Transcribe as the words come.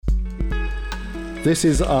This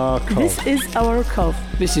is our cove. This is our cove.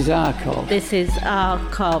 This is our cove. This is our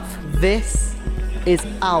cove. This is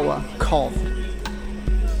our cove.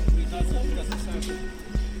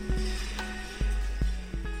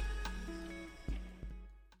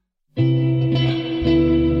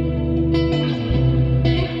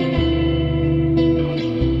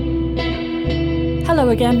 Hello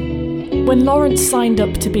again. When Lawrence signed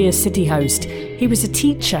up to be a city host, he was a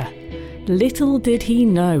teacher. Little did he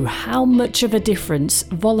know how much of a difference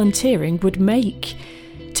volunteering would make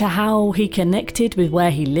to how he connected with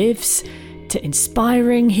where he lives, to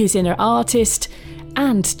inspiring his inner artist,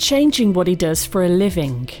 and changing what he does for a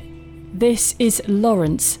living. This is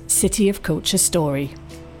Lawrence's City of Culture story.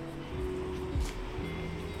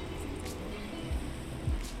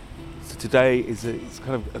 So today it's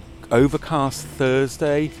kind of an overcast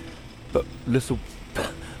Thursday, but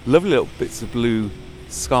lovely little bits of blue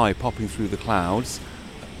sky popping through the clouds,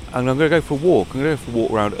 and I'm going to go for a walk. I'm going to go for a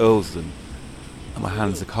walk around Earlsdon, and my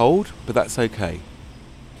hands are cold, but that's okay.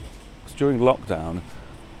 Because during lockdown,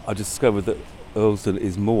 I discovered that Earlsdon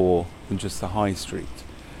is more than just the high street.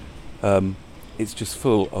 It's just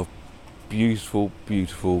full of beautiful,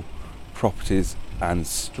 beautiful properties and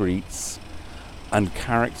streets and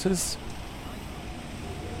characters.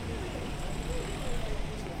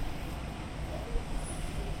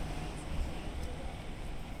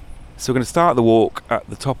 So we're going to start the walk at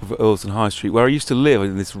the top of Earlsdon High Street, where I used to live,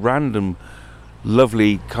 in this random,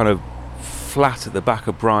 lovely kind of flat at the back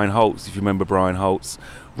of Brian Holt's, if you remember Brian Holt's,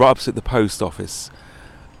 right opposite the post office.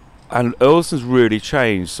 And Earlsdon's really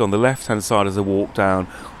changed. So on the left-hand side as I walk down,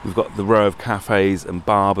 we've got the row of cafes and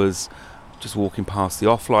barbers, just walking past the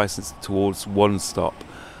off-licence towards One Stop.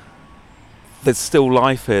 There's still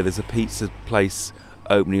life here. There's a pizza place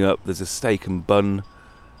opening up. There's a steak and bun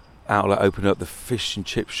outlet opening up. The fish and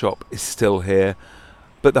chip shop is still here.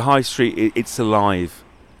 But the high street, it's alive.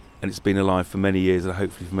 And it's been alive for many years, and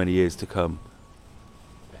hopefully for many years to come.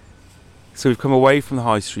 So we've come away from the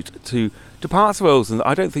high street to parts of Earlsdon that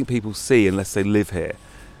I don't think people see unless they live here.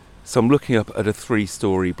 So I'm looking up at a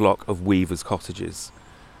 3-storey block of weavers' cottages,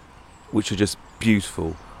 which are just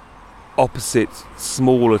beautiful. Opposite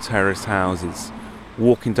smaller terraced houses,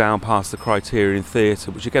 walking down past the Criterion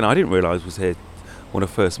Theatre, which again I didn't realise was here when I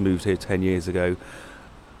first moved here 10 years ago.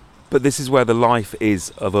 But this is where the life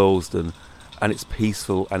is of Earlsdon, and it's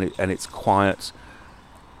peaceful and it's quiet,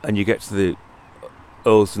 and you get to the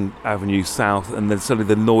Earlsdon Avenue South and then suddenly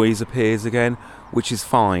the noise appears again, which is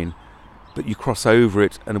fine, but you cross over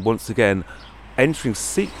it and once again entering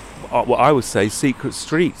what I would say secret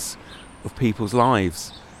streets of people's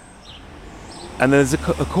lives. And there's a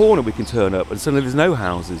corner we can turn up and suddenly there's no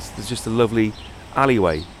houses, there's just a lovely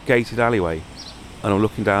alleyway, gated alleyway, and I'm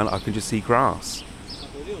looking down, I can just see grass.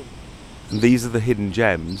 And these are the hidden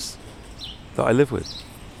gems that I live with.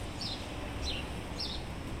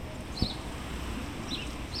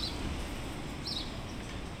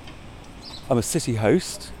 I'm a city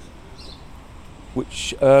host,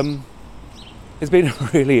 which has been a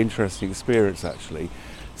really interesting experience actually.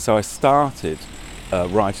 So I started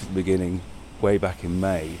right at the beginning, way back in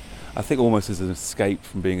May, I think almost as an escape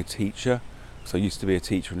from being a teacher. So I used to be a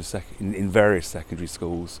teacher in various secondary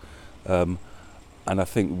schools, and I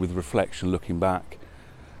think with reflection, looking back,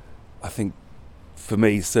 I think for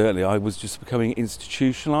me certainly I was just becoming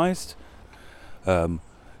institutionalised.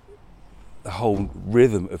 The whole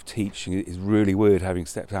rhythm of teaching is really weird having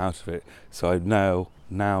stepped out of it. So I now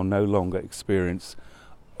no longer experience,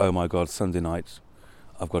 oh my God, Sunday night,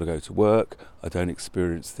 I've got to go to work. I don't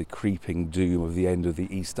experience the creeping doom of the end of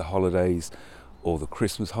the Easter holidays or the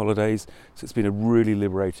Christmas holidays. So it's been a really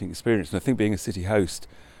liberating experience. And I think being a city host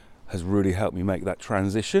has really helped me make that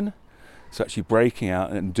transition. So actually breaking out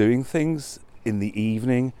and doing things in the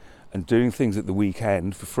evening and doing things at the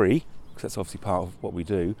weekend for free, because that's obviously part of what we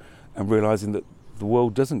do, and realising that the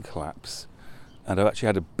world doesn't collapse. And I've actually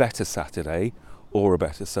had a better Saturday or a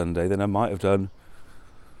better Sunday than I might have done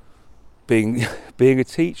being a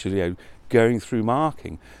teacher, going through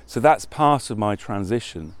marking. So that's part of my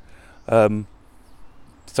transition.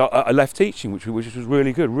 So I left teaching, which was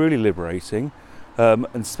really good, really liberating,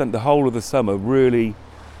 and spent the whole of the summer really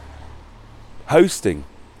hosting.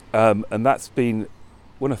 And that's been,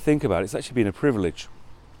 when I think about it, it's actually been a privilege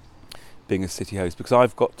being a city host, because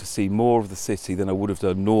I've got to see more of the city than I would have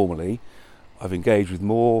done normally. I've engaged with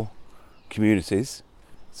more communities,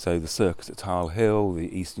 so the circus at Tile Hill,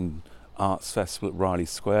 the Eastern Arts Festival at Riley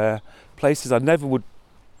Square, places I never would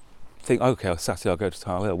think, okay, Saturday I'll go to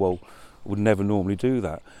Tile Hill. Well, I would never normally do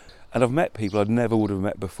that. And I've met people I never would have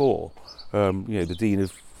met before. The Dean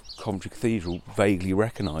of Coventry Cathedral vaguely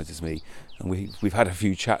recognises me, and we've had a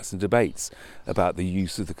few chats and debates about the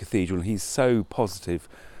use of the cathedral, and he's so positive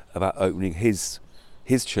about opening his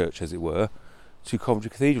church, as it were, to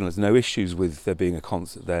Coventry Cathedral. There's no issues with there being a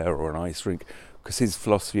concert there or an ice rink, because his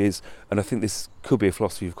philosophy is, and I think this could be a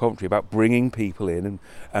philosophy of Coventry, about bringing people in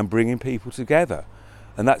and bringing people together,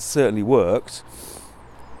 and that's certainly worked.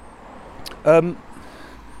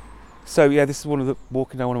 So yeah, this is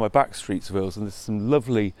walking down one of my back streets of Earlsdon. There's some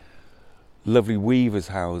lovely weavers'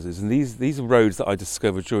 houses, and these are roads that I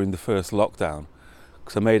discovered during the first lockdown,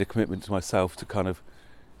 because I made a commitment to myself to kind of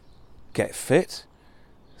get fit.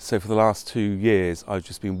 So for the last 2 years, I've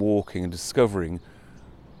just been walking and discovering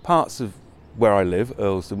parts of where I live,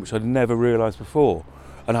 Earlsdon, which I'd never realised before.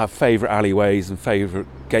 And I have favourite alleyways and favourite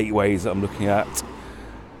gateways that I'm looking at.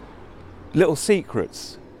 Little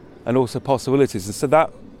secrets and also possibilities. And so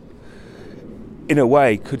that, in a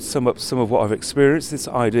way, could sum up some of what I've experienced, this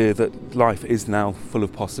idea that life is now full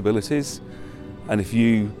of possibilities. And if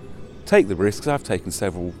you take the risks, I've taken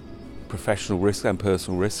several professional risks and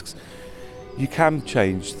personal risks, you can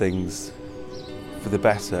change things for the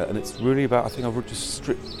better. And it's really about, I think I've just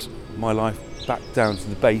stripped my life back down to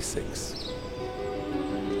the basics.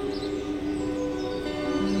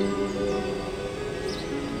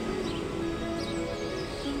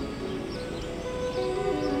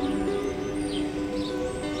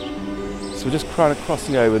 So we're just kind of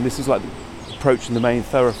crossing over, and this is like approaching the main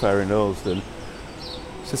thoroughfare in Earlsdon.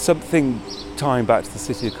 So something tying back to the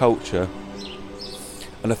city of culture,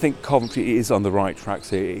 and I think Coventry is on the right track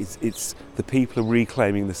here. It's the people are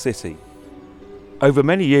reclaiming the city. Over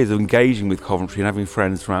many years of engaging with Coventry and having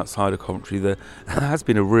friends from outside of Coventry, there has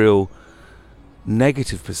been a real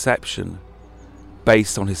negative perception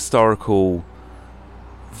based on historical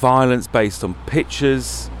violence, based on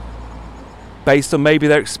pictures, based on maybe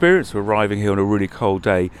their experience of arriving here on a really cold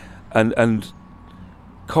day. And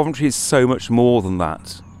Coventry is so much more than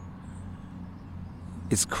that.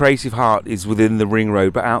 Its creative heart is within the ring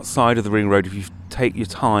road, but outside of the ring road, if you take your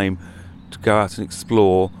time to go out and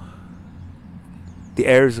explore, the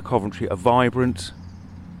areas of Coventry are vibrant,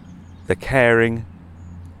 they're caring,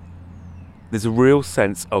 there's a real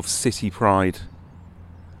sense of city pride.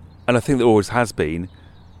 And I think there always has been,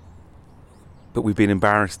 but we've been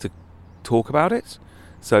embarrassed to talk about it.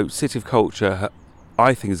 So City of Culture,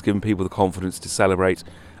 I think, has given people the confidence to celebrate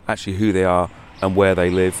actually who they are and where they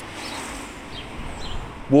live.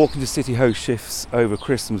 Walking to City Host shifts over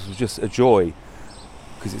Christmas was just a joy,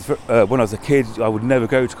 because when I was a kid I would never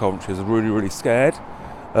go to Coventry. I was really scared.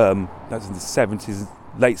 That was in the 70s,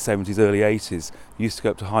 late 70s, early 80s. I used to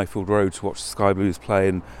go up to Highfield Road to watch the Sky Blues play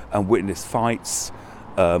and witness fights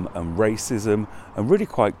and racism and really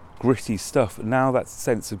quite gritty stuff. And now that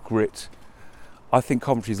sense of grit, I think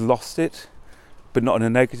Coventry's lost it, but not in a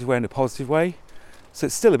negative way, in a positive way. So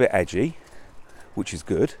it's still a bit edgy, which is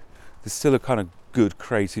good. There's still a kind of good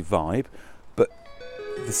creative vibe, but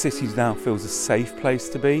the city now feels a safe place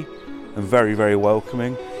to be and very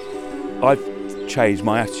welcoming. I've changed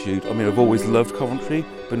my attitude. I mean, I've always loved Coventry,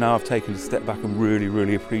 but now I've taken a step back and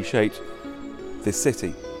really appreciate this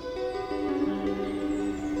city.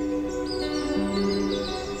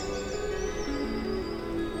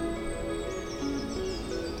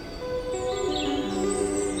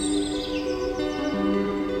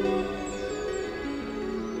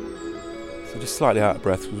 Just slightly out of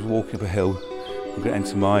breath, I was walking up a hill. I'm going to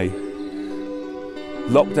enter my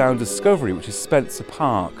lockdown discovery, which is Spencer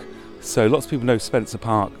Park. So lots of people know Spencer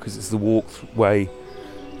Park because it's the walkway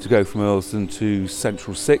to go from Earlsdon to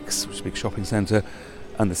Central 6, which is a big shopping centre,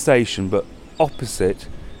 and the station. But opposite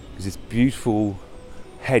is this beautiful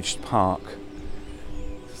hedged park.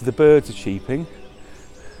 So the birds are cheeping.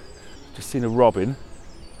 Just seen a robin,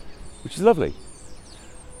 which is lovely.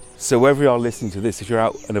 So wherever you are listening to this, if you're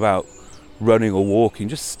out and about running or walking,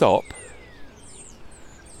 just stop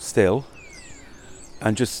still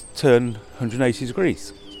and just turn 180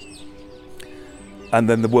 degrees, and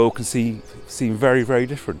then the world can seem very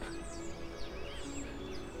different,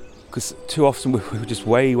 because too often we're just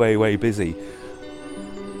way busy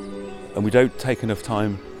and we don't take enough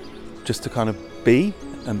time just to kind of be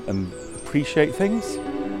and appreciate things.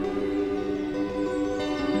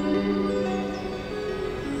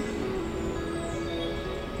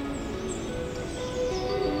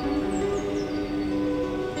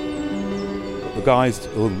 The guys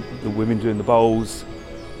or the women doing the bowls.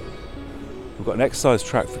 We've got an exercise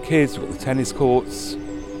track for kids, we've got the tennis courts,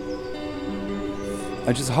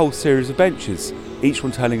 and just a whole series of benches, each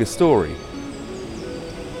one telling a story.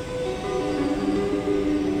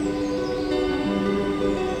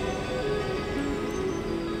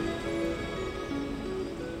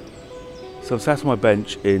 So I'm sat on my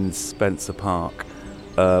bench in Spencer Park,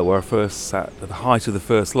 where I first sat at the height of the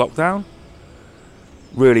first lockdown,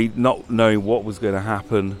 really not knowing what was going to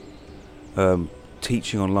happen,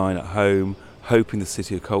 teaching online at home, hoping the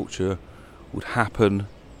City of Culture would happen,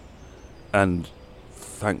 and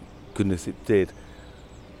thank goodness it did.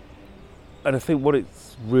 And I think what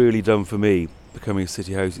it's really done for me, becoming a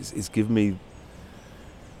city host, is given me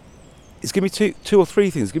two or three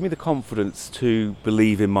things. Give me the confidence to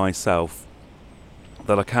believe in myself,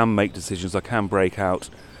 that I can make decisions, I can break out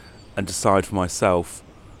and decide for myself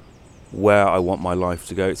where I want my life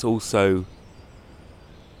to go. It's also,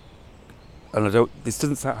 and I hope it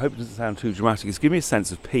doesn't sound too dramatic, it's given me a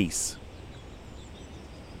sense of peace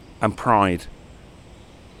and pride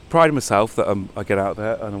in myself that I get out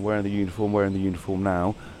there and I'm wearing the uniform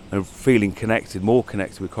now, and feeling more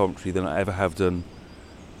connected with Coventry than I ever have done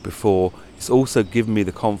before. It's also given me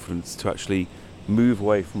the confidence to actually move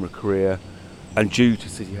away from a career, and due to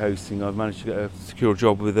city hosting I've managed to secure a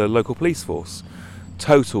job with a local police force.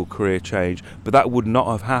 Total career change, but that would not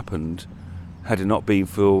have happened had it not been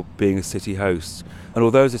for being a city host. And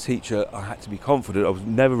although as a teacher I had to be confident, I've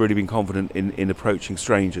never really been confident in approaching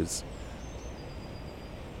strangers.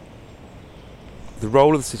 The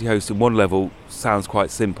role of the city host, in one level, sounds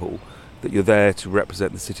quite simple, that you're there to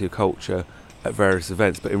represent the City of Culture at various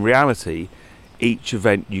events, but in reality each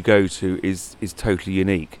event you go to is totally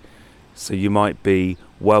unique. So you might be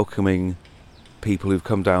welcoming people who've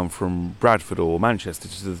come down from Bradford or Manchester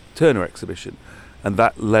to the Turner exhibition, and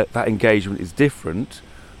that engagement is different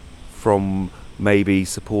from maybe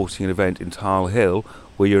supporting an event in Tile Hill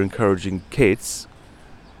where you're encouraging kids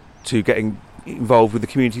to getting involved with the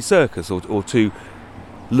community circus, or to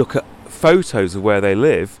look at photos of where they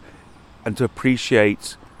live and to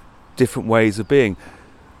appreciate different ways of being.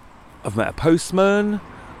 I've met a postman,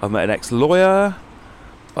 I've met an ex-lawyer,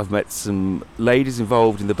 I've met some ladies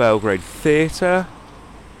involved in the Belgrade Theatre,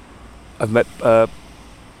 I've met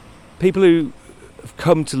people who have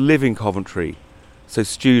come to live in Coventry, so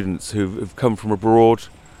students who've come from abroad,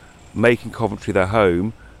 making Coventry their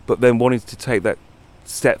home, but then wanting to take that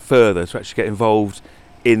step further to actually get involved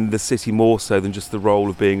in the city more so than just the role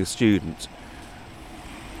of being a student.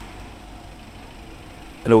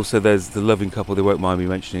 And also there's the loving couple, they won't mind me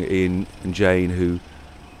mentioning, Ian and Jane, who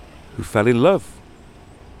fell in love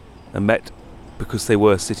and met because they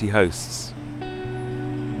were city hosts.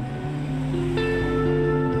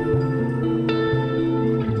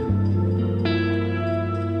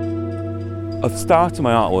 I've started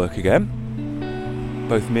my artwork again.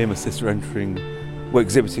 Both me and my sister we're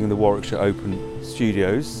exhibiting in the Warwickshire Open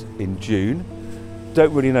Studios in June.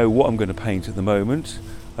 Don't really know what I'm going to paint at the moment.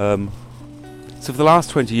 So for the last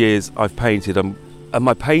 20 years I've painted, and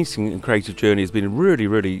my painting and creative journey has been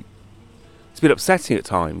really, it's been upsetting at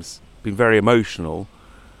times, been very emotional,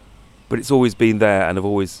 but it's always been there, and I've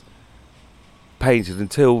always painted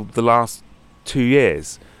until the last 2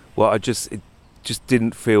 years. Well, it just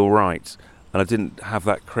didn't feel right, and I didn't have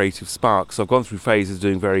that creative spark. So I've gone through phases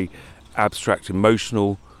doing very abstract,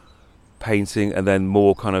 emotional painting, and then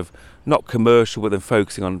more kind of not commercial, but then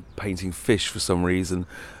focusing on painting fish for some reason.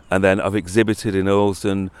 And then I've exhibited in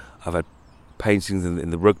Earlsdon, I've had paintings in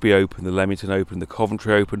the Rugby Open, the Leamington Open, the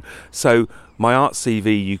Coventry Open. So my art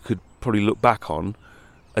CV you could probably look back on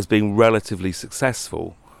as being relatively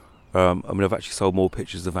successful. I've actually sold more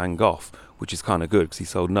pictures of Van Gogh, which is kind of good because he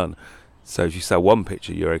sold none. So if you sell one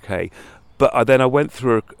picture, you're okay. But then I went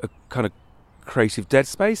through a kind of creative dead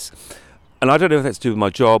space, and I don't know if that's to do with my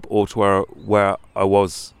job or to where I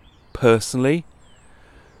was personally.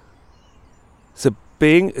 So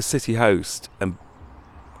being a city host and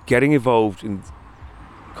getting involved in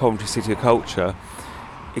Coventry City of Culture,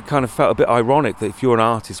 it kind of felt a bit ironic that if you're an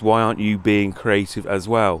artist, why aren't you being creative as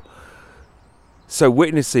well? So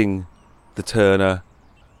witnessing the Turner,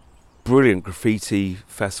 brilliant graffiti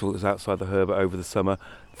festival that was outside the Herbert over the summer,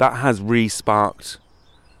 that has re-sparked,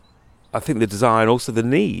 I think, the desire and also the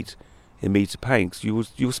need in me to paint. You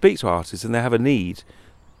will speak to artists and they have a need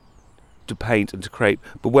to paint and to create,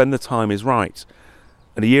 but when the time is right.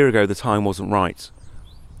 And a year ago the time wasn't right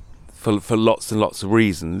for lots and lots of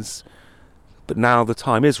reasons, but now the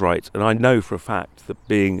time is right, and I know for a fact that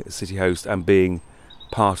being a city host and being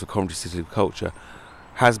part of Coventry City of Culture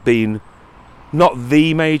has been not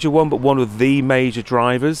the major one, but one of the major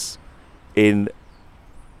drivers in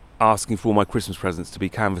asking for all my Christmas presents to be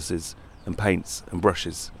canvases and paints and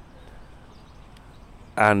brushes,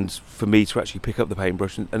 and for me to actually pick up the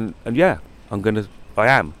paintbrush and yeah, I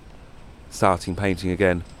am starting painting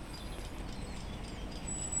again,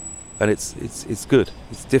 and it's good.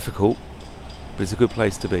 It's difficult, but it's a good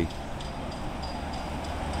place to be.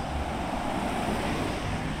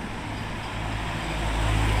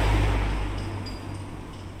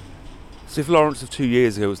 So if Lawrence of 2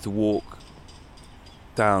 years ago was to walk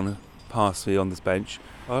down past me on this bench,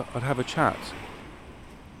 I'd have a chat.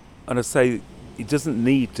 And I'd say, it doesn't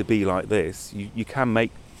need to be like this. You can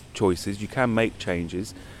make choices, you can make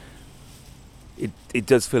changes. It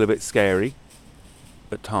does feel a bit scary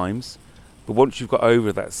at times, but once you've got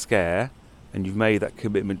over that scare and you've made that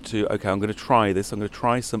commitment to, okay, I'm going to try this, I'm going to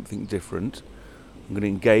try something different, I'm going to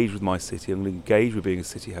engage with my city, I'm going to engage with being a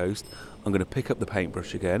city host, I'm going to pick up the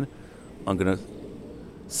paintbrush again, I'm going to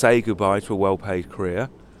say goodbye to a well-paid career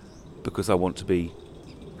because I want to be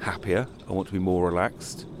happier, I want to be more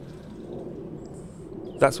relaxed.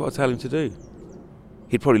 That's what I tell him to do.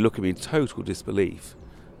 He'd probably look at me in total disbelief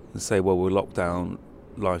and say, well, we're locked down,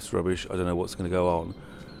 life's rubbish, I don't know what's going to go on.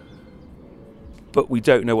 But we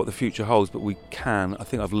don't know what the future holds, but we can. I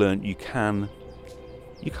think I've learned you can't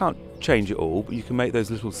change it all, but you can make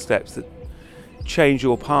those little steps that change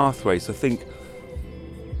your pathway. So I think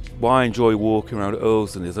why I enjoy walking around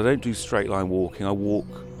Earlsdon is I don't do straight line walking. I walk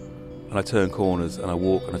and I turn corners, and I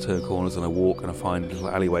walk and I turn corners, and I walk and I find little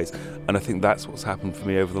alleyways. And I think that's what's happened for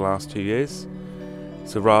me over the last 2 years.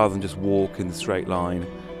 So rather than just walk in the straight line,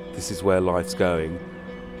 this is where life's going,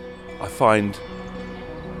 I've found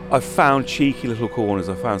cheeky little corners,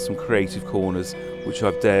 I've found some creative corners which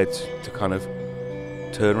I've dared to kind of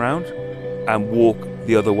turn around and walk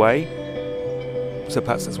the other way. So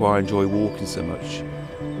perhaps that's why I enjoy walking so much.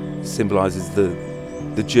 It symbolises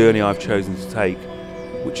the journey I've chosen to take,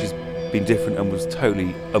 which has been different and was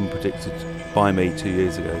totally unpredicted by me 2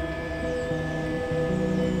 years ago.